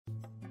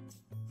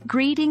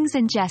Greetings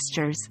and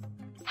gestures.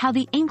 How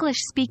the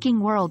English-speaking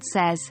world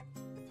says,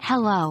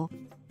 hello.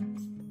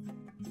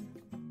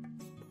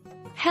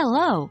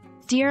 Hello,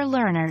 dear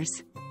learners.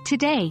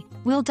 Today,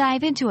 we'll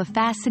dive into a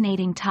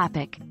fascinating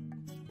topic.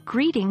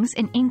 Greetings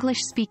in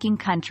English-speaking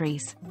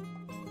countries.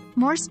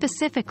 More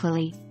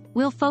specifically,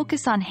 we'll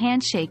focus on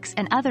handshakes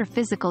and other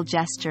physical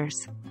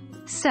gestures.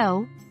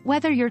 So,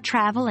 whether you're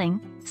traveling,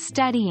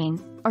 studying,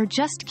 or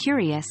just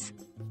curious,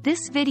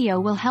 this video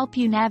will help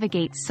you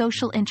navigate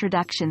social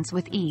introductions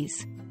with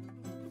ease.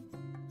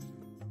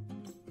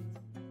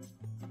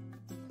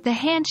 The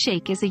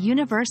handshake is a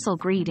universal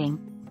greeting,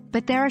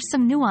 but there are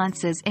some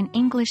nuances in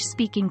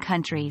English-speaking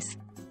countries.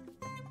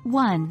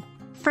 1.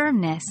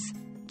 Firmness.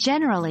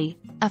 Generally,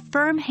 a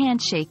firm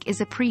handshake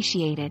is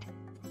appreciated.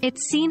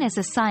 It's seen as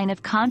a sign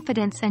of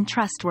confidence and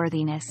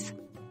trustworthiness.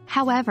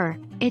 However,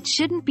 it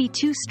shouldn't be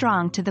too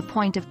strong to the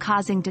point of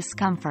causing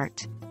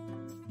discomfort.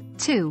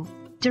 2.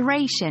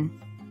 Duration.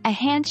 A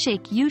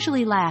handshake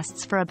usually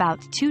lasts for about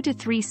 2 to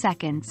 3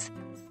 seconds.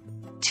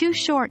 Too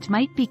short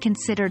might be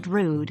considered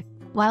rude,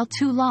 while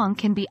too long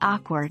can be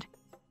awkward.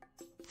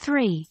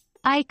 3.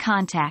 Eye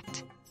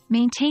contact.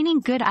 Maintaining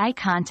good eye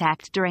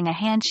contact during a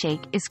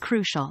handshake is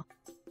crucial.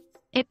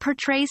 It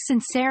portrays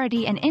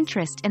sincerity and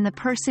interest in the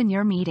person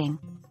you're meeting.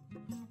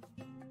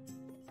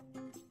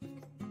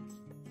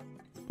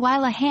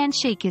 While a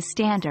handshake is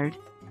standard,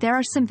 there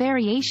are some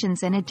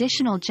variations and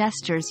additional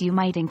gestures you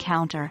might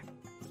encounter.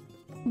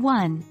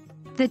 1.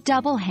 The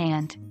double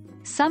hand.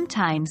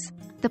 Sometimes,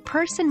 the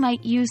person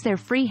might use their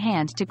free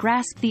hand to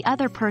grasp the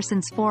other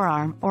person's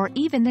forearm or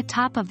even the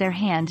top of their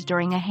hand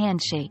during a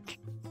handshake.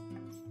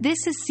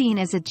 This is seen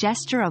as a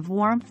gesture of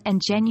warmth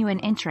and genuine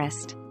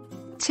interest.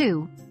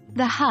 2.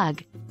 The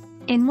hug.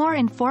 In more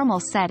informal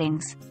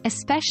settings,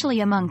 especially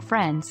among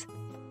friends,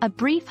 a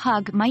brief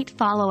hug might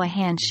follow a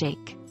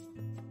handshake.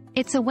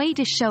 It's a way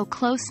to show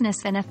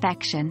closeness and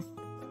affection.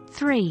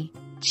 3.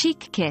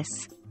 Cheek kiss.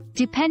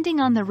 Depending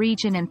on the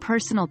region and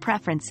personal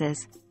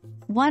preferences,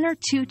 1 or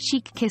 2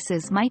 cheek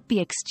kisses might be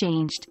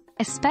exchanged,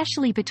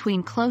 especially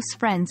between close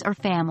friends or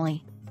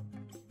family.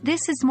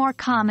 This is more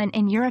common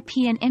in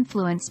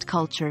European-influenced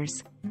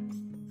cultures.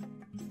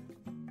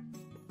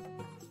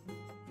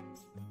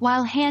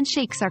 While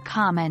handshakes are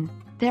common,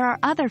 there are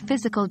other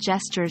physical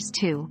gestures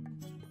too.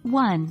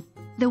 1.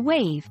 The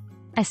wave.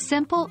 A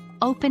simple,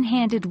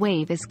 open-handed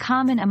wave is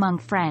common among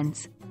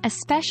friends,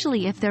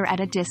 especially if they're at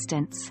a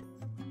distance.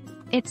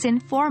 It's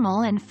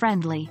informal and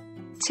friendly.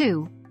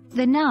 2.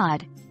 The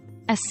nod.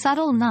 A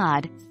subtle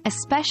nod,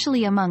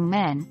 especially among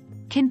men,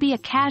 can be a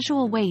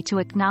casual way to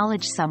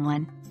acknowledge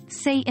someone,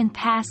 say in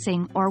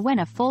passing or when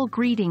a full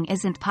greeting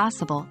isn't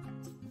possible.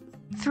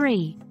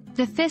 3.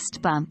 The fist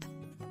bump.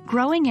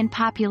 Growing in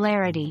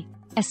popularity,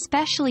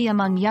 especially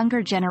among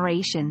younger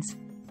generations,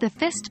 the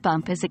fist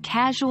bump is a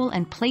casual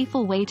and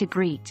playful way to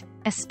greet,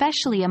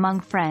 especially among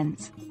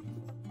friends.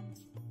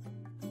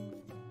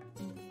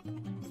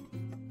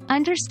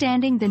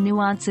 Understanding the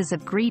nuances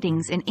of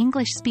greetings in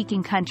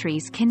English-speaking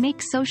countries can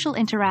make social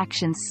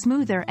interactions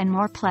smoother and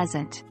more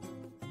pleasant.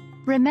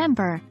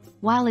 Remember,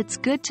 while it's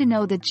good to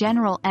know the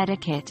general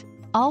etiquette,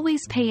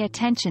 always pay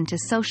attention to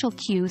social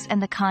cues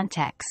and the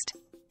context.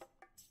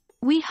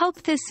 We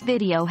hope this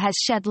video has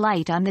shed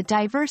light on the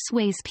diverse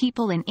ways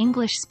people in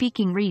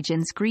English-speaking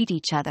regions greet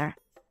each other.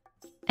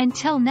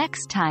 Until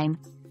next time,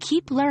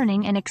 keep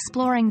learning and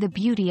exploring the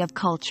beauty of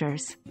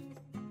cultures.